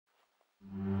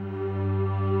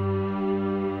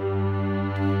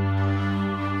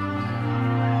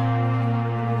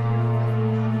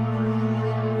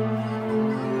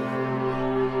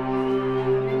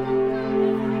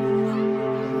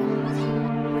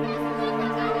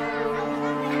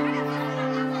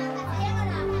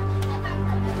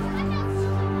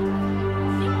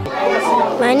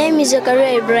My name is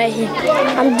Zakaria Ibrahim.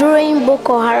 I'm drawing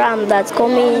Boko Haram that's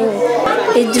coming.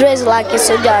 He dressed like a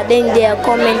soldier. Then they are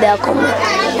coming.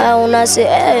 When I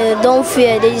say, don't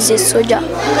fear, there is a soldier.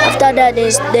 After that,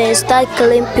 they start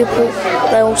killing people.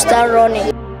 They will start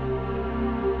running.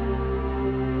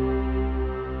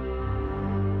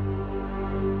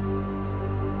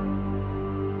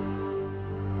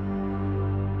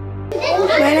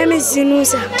 My name is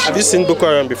Zinusa. Have you seen Boko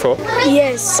Haram before?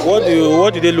 Yes. What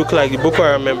do they look like, the Boko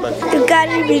Haram members? You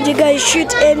can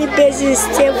shoot any person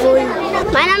stay for you.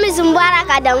 My name is Mubarak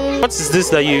Adam. What is this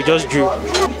that you just drew?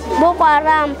 Boko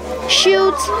Haram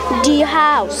shoot the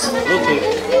house.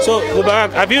 Okay. So,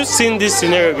 Mubarak, have you seen this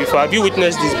scenario before? Have you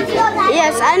witnessed this before?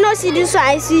 Yes, I know see this one,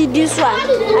 I see this one,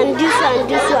 and this one,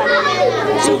 this one.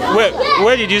 So,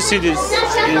 where did you see this?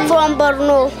 From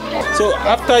Borno. So,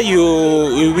 after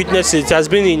you witnessed it, it has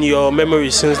been in your memory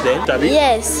since then?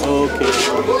 Yes.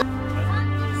 Okay.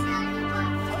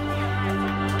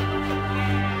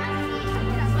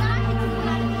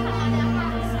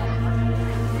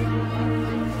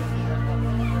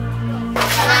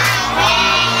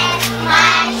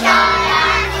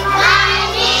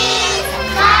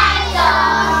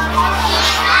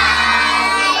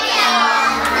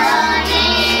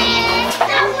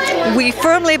 We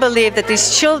firmly believe that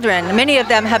these children, many of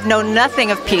them have known nothing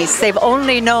of peace. They've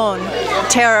only known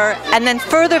terror and then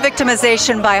further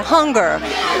victimization by hunger,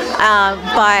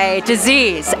 by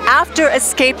disease. After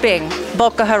escaping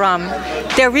Boko Haram,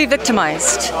 they're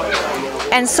re-victimized.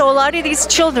 And so a lot of these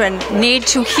children need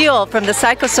to heal from the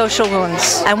psychosocial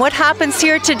wounds. And what happens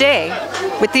here today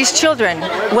with these children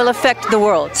will affect the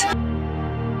world.